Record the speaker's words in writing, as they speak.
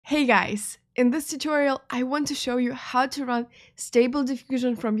Hey guys! In this tutorial, I want to show you how to run Stable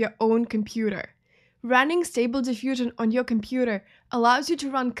Diffusion from your own computer. Running Stable Diffusion on your computer allows you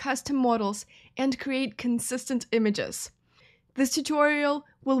to run custom models and create consistent images. This tutorial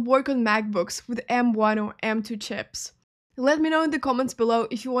will work on MacBooks with M1 or M2 chips. Let me know in the comments below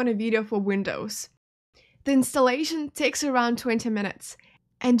if you want a video for Windows. The installation takes around 20 minutes,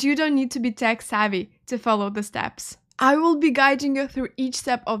 and you don't need to be tech savvy to follow the steps. I will be guiding you through each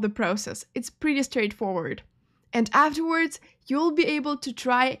step of the process. It's pretty straightforward. And afterwards, you'll be able to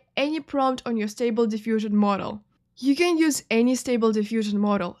try any prompt on your Stable Diffusion model. You can use any Stable Diffusion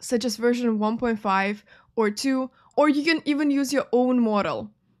model, such as version 1.5 or 2, or you can even use your own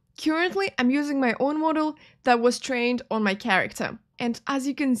model. Currently, I'm using my own model that was trained on my character. And as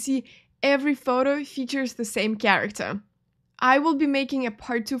you can see, every photo features the same character. I will be making a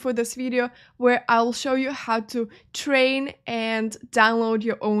part 2 for this video where I'll show you how to train and download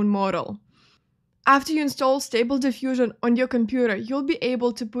your own model. After you install Stable Diffusion on your computer, you'll be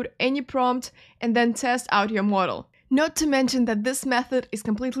able to put any prompt and then test out your model. Not to mention that this method is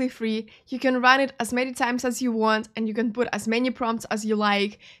completely free. You can run it as many times as you want and you can put as many prompts as you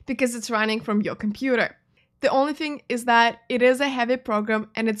like because it's running from your computer. The only thing is that it is a heavy program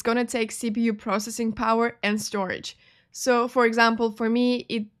and it's gonna take CPU processing power and storage. So, for example, for me,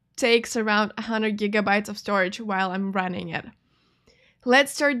 it takes around 100 gigabytes of storage while I'm running it.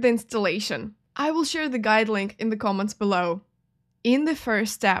 Let's start the installation. I will share the guide link in the comments below. In the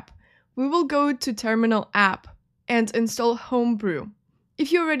first step, we will go to Terminal app and install Homebrew.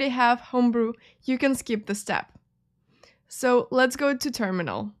 If you already have Homebrew, you can skip the step. So let's go to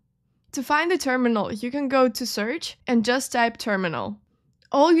Terminal. To find the terminal, you can go to Search and just type Terminal.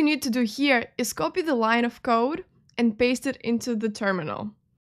 All you need to do here is copy the line of code and paste it into the terminal.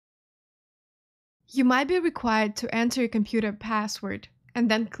 You might be required to enter your computer password and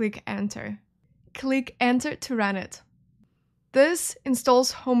then click Enter. Click Enter to run it. This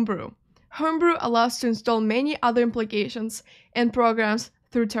installs Homebrew. Homebrew allows to install many other applications and programs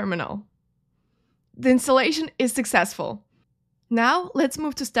through terminal. The installation is successful. Now let's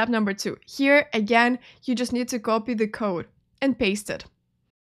move to step number 2. Here again, you just need to copy the code and paste it.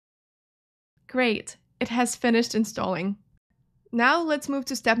 Great. It has finished installing. Now let's move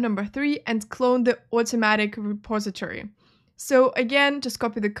to step number 3 and clone the automatic repository. So again, just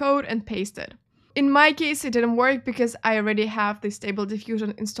copy the code and paste it. In my case, it didn't work because I already have the Stable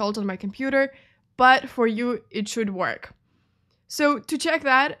Diffusion installed on my computer, but for you, it should work. So to check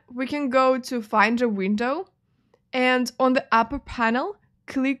that, we can go to Finder window and on the upper panel,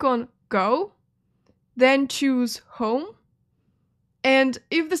 click on Go, then choose Home. And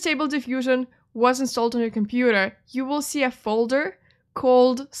if the Stable Diffusion was installed on your computer, you will see a folder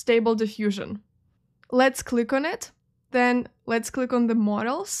called Stable Diffusion. Let's click on it, then let's click on the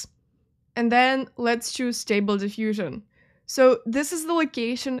models, and then let's choose Stable Diffusion. So this is the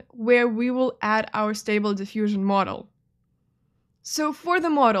location where we will add our Stable Diffusion model. So for the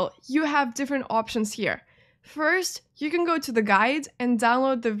model, you have different options here. First, you can go to the guide and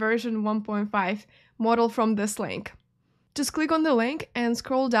download the version 1.5 model from this link. Just click on the link and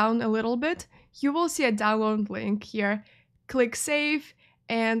scroll down a little bit. You will see a download link here. Click Save,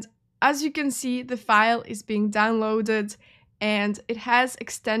 and as you can see, the file is being downloaded and it has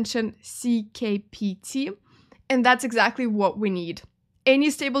extension CKPT, and that's exactly what we need. Any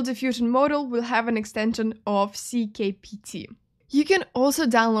Stable Diffusion model will have an extension of CKPT. You can also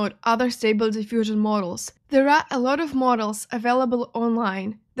download other Stable Diffusion models. There are a lot of models available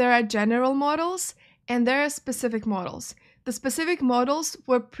online. There are general models and there are specific models. The specific models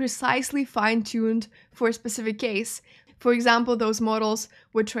were precisely fine-tuned for a specific case. For example, those models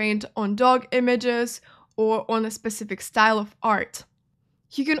were trained on dog images or on a specific style of art.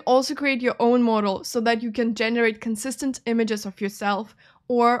 You can also create your own model so that you can generate consistent images of yourself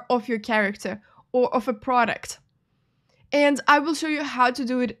or of your character or of a product. And I will show you how to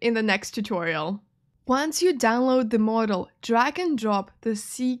do it in the next tutorial. Once you download the model, drag and drop the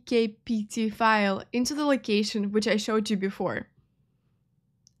CKPT file into the location which I showed you before.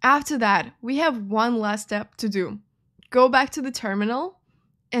 After that, we have one last step to do. Go back to the terminal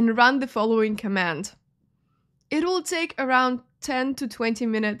and run the following command. It will take around 10 to 20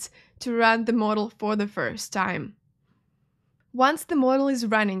 minutes to run the model for the first time. Once the model is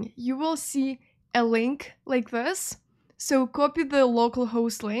running, you will see a link like this. So copy the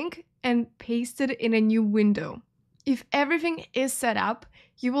localhost link and paste it in a new window. If everything is set up,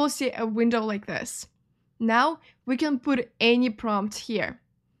 you will see a window like this. Now we can put any prompt here.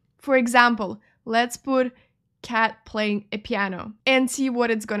 For example, let's put cat playing a piano and see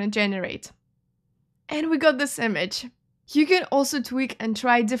what it's gonna generate. And we got this image. You can also tweak and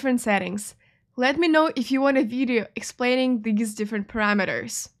try different settings. Let me know if you want a video explaining these different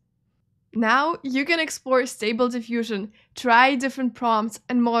parameters. Now you can explore Stable Diffusion, try different prompts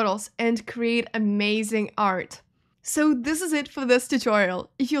and models, and create amazing art. So this is it for this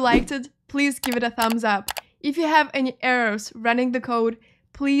tutorial. If you liked it, please give it a thumbs up. If you have any errors running the code,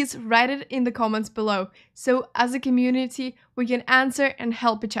 please write it in the comments below, so as a community we can answer and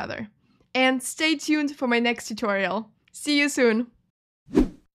help each other. And stay tuned for my next tutorial. See you soon!